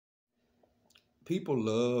People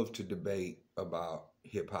love to debate about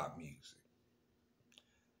hip hop music.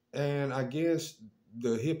 And I guess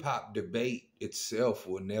the hip hop debate itself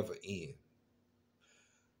will never end.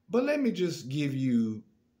 But let me just give you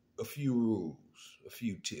a few rules, a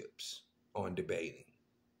few tips on debating.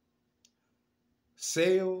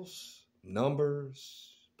 Sales,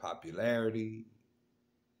 numbers, popularity,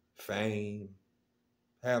 fame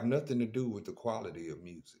have nothing to do with the quality of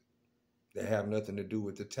music. They have nothing to do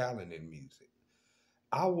with the talent in music.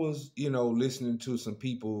 I was, listening to some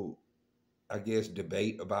people, I guess,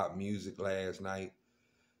 debate about music last night.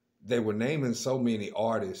 They were naming so many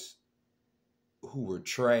artists who were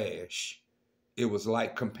trash. It was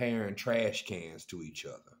like comparing trash cans to each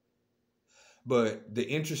other. But the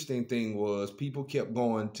interesting thing was people kept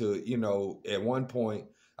going to, at one point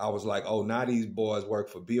I was like, oh, now these boys work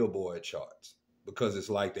for Billboard charts because it's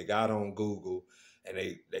like they got on Google and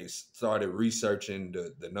they started researching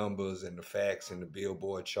the numbers and the facts and the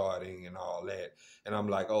Billboard charting and all that. And I'm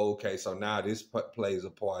like, oh, okay, so now this plays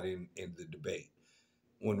a part in the debate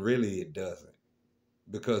when really it doesn't.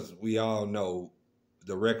 Because we all know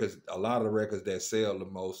a lot of the records that sell the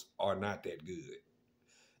most are not that good.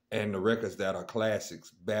 And the records that are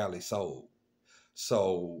classics barely sold.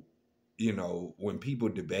 So, when people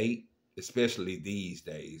debate, especially these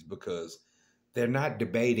days, because they're not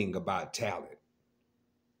debating about talent.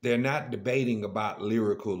 They're not debating about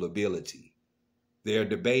lyrical ability. They're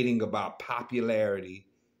debating about popularity,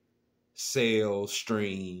 sales,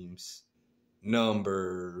 streams,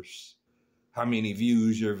 numbers, how many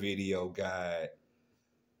views your video got.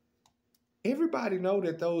 Everybody know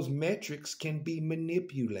that those metrics can be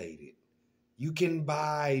manipulated. You can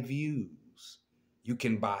buy views. You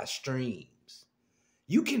can buy streams.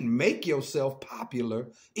 You can make yourself popular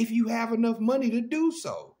if you have enough money to do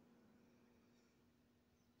so.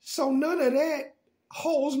 So none of that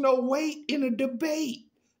holds no weight in a debate,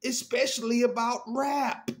 especially about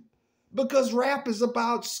rap. Because rap is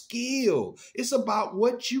about skill. It's about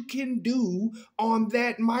what you can do on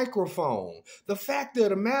that microphone. The fact of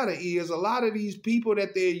the matter is a lot of these people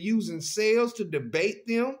that they're using sales to debate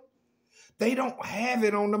them, they don't have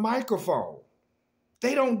it on the microphone.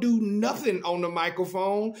 They don't do nothing on the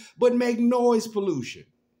microphone but make noise pollution.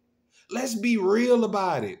 Let's be real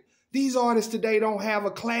about it. These artists today don't have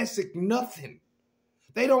a classic nothing.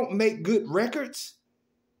 They don't make good records.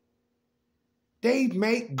 They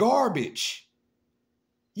make garbage.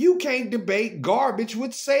 You can't debate garbage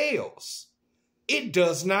with sales. It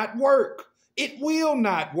does not work. It will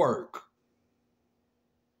not work.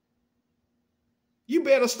 You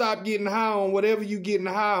better stop getting high on whatever you're getting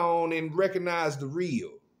high on and recognize the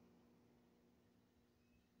real.